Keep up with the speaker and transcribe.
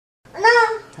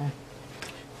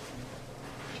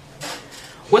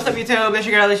What's up YouTube, it's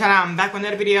your girl Lishana. I'm back with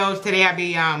another video. Today I'll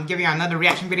be giving you another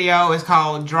reaction video. It's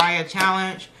called Dryer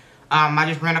Challenge. I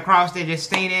just ran across it, just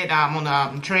seen it on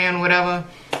the trend, whatever.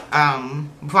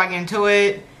 Before I get into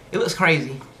it, it looks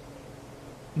crazy.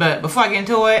 But before I get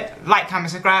into it, like, comment,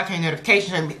 subscribe, turn your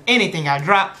notifications, anything I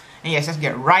drop. And yes, let's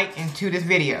get right into this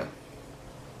video.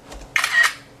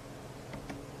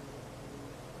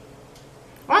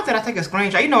 Why did I take a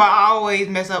screenshot? You know, I always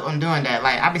mess up on doing that.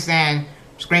 Like, I be saying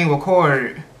screen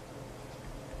record.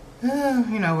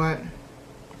 You know what?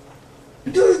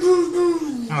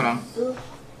 Hold on.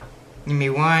 Give me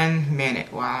 1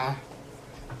 minute while I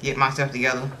get myself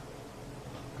together.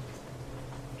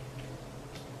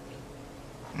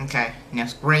 Okay, now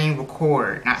screen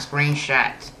record, not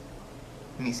screenshot.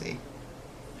 Let me see.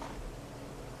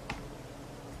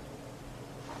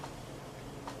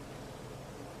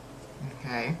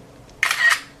 Okay.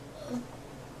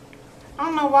 I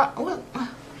don't know what.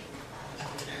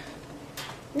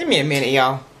 Give me a minute,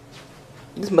 y'all.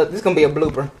 This gonna be a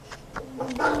blooper.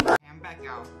 I'm back,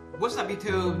 y'all. What's up,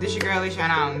 YouTube? This your girl Lisha,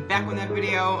 and I'm back with another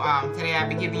video. Today I'll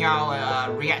be giving y'all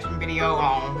a reaction video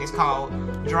on. It's called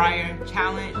Dryer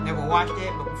Challenge. Never watched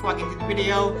it, but before I get into the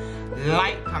video,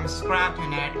 like, comment, subscribe,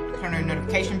 turn the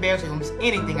notification bell so you don't miss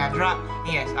anything I drop.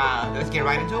 And yes, let's get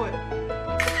right into it.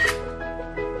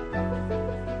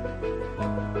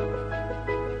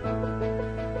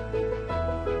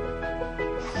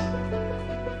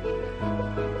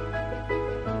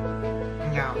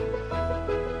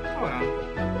 Hold on.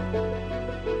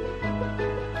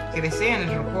 See, they're saying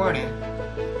it's recording.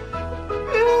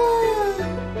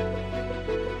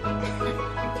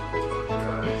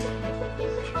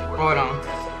 Hold on.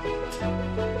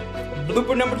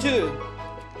 Blooper number 2.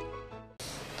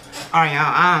 Alright,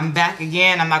 y'all. I'm back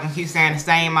again. I'm not gonna keep saying the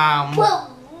same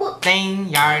thing.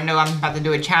 Y'all already know I'm about to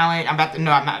do a challenge. I'm about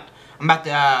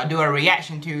to do a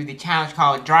reaction to the challenge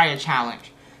called Dryer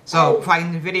Challenge. So before I get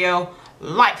into the video,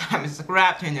 like, comment,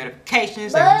 subscribe, turn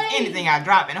notifications, so anything I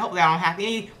drop, and hopefully I don't have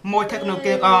any more technical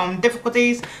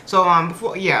difficulties. So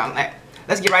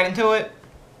let's get right into it.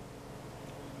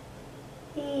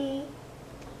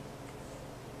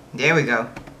 There we go.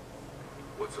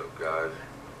 What's up, guys?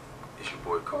 It's your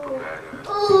boy Cooper Badass.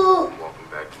 Welcome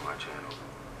back to my channel.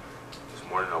 This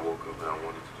morning I woke up and I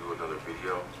wanted to do another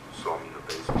video. You saw me in the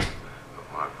basement of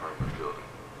my apartment building.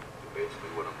 And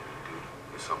basically what I'm going to do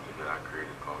is something that I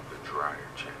created called the Dryer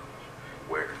Challenge,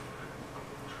 where I'm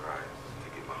going to try to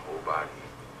get my whole body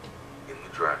in the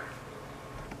dryer.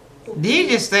 Did he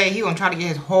just say he gonna try to get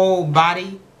his whole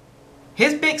body,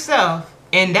 his big self,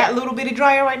 in that little bitty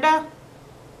dryer right there?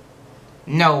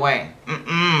 No way.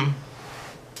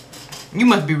 You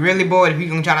must be really bored if you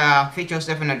gonna try to fit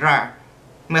yourself in the dryer.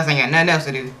 You must ain't got nothing else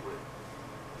to do.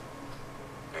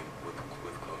 And with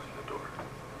closing the door.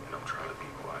 And I'm trying to be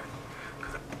quiet.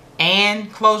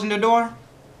 And closing the door?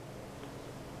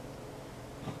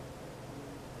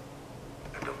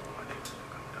 I don't want my neighbors to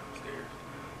come downstairs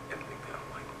and think that I'm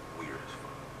like weird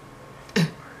as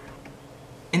fuck.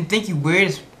 And think you weird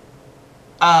as...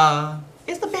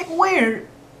 it's a bit weird.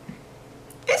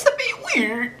 It's a bit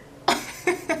weird.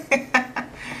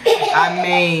 I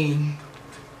mean...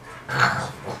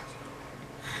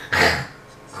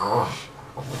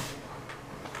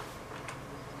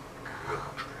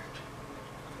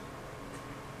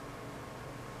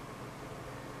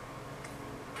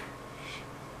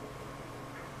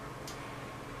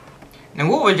 Now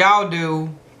what would y'all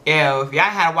do if y'all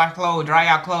had to wash clothes, dry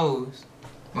y'all clothes?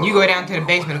 You go down to the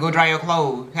basement to go dry your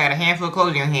clothes, had a handful of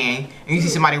clothes in your hand, and you see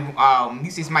somebody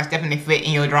stepping their foot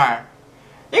in your dryer.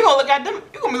 You gonna look at them,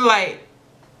 you gonna be like,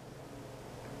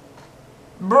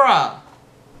 bruh,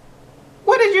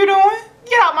 what is you doing?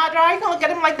 Get out my dryer. You gonna look at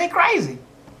them like they crazy.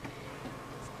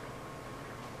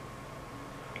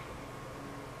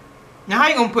 Now how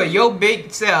you gonna put your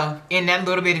big self in that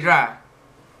little bitty dryer?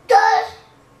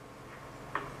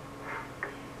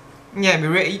 You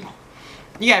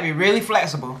gotta be really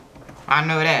flexible. I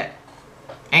know that.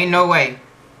 Ain't no way.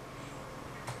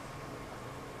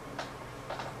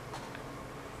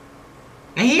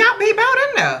 And he about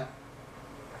in there.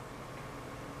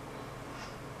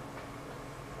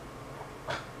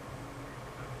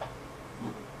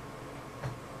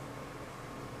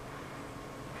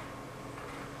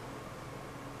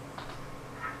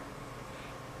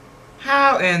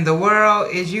 How in the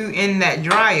world is you in that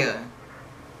dryer?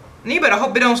 And you better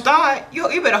hope it don't start.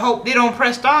 You better hope they don't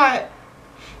press start.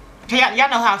 Y'all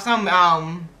know how some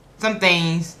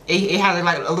things it has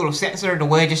like a little sensor the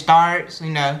way it just starts,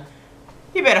 you know.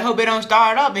 You better hope it don't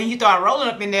start up and you start rolling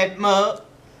up in that mug.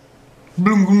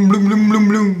 Bloom, bloom, bloom, bloom, bloom,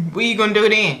 bloom. What you gonna do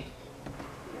then?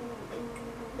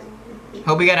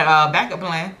 Hope we got a backup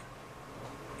plan.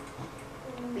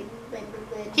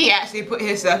 He actually put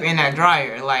his stuff in that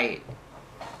dryer, like,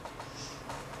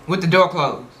 with the door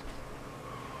closed.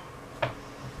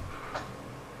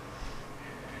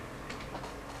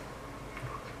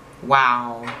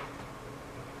 Wow.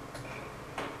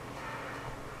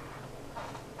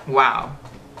 Wow.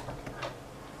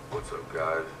 What's up,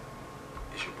 guys?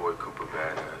 It's your boy Cooper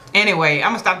Badass. Anyway, I'm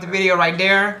gonna stop the video right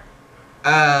there.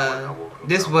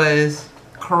 This was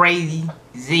crazy.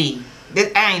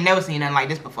 I ain't never seen nothing like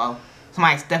this before.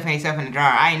 Somebody stuffing themselves in the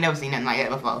dryer. I ain't never seen nothing like that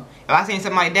before. If I seen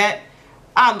something like that,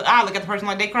 I'll look at the person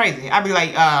like they crazy. I'll be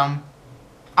like, I'm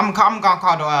gonna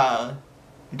call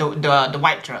the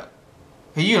wipe truck.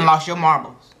 Cause you done lost your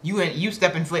marbles. You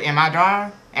stepping foot in my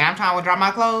dryer, and I'm trying to dry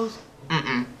my clothes.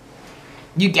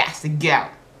 You got to go.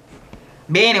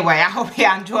 But anyway, I hope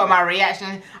y'all enjoyed my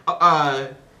reaction.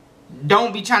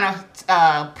 Don't be trying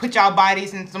to put y'all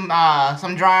bodies in some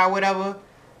dryer or whatever,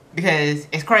 because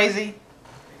it's crazy.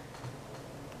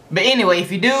 But anyway,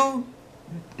 if you do,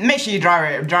 make sure your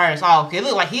dryer is off. It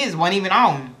looked like his wasn't even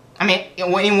on. I mean, it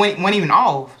wasn't even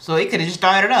off, so it could have just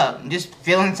started up, just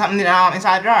feeling something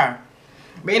inside the dryer.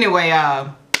 But anyway,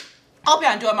 hope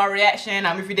y'all enjoyed my reaction.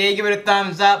 If you did, give it a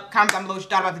thumbs up. Comment down below what you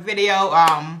thought about the video.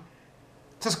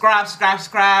 Subscribe.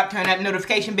 Turn that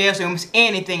notification bell so you don't miss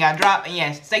anything I drop. And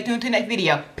yes, stay tuned to the next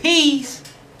video. Peace.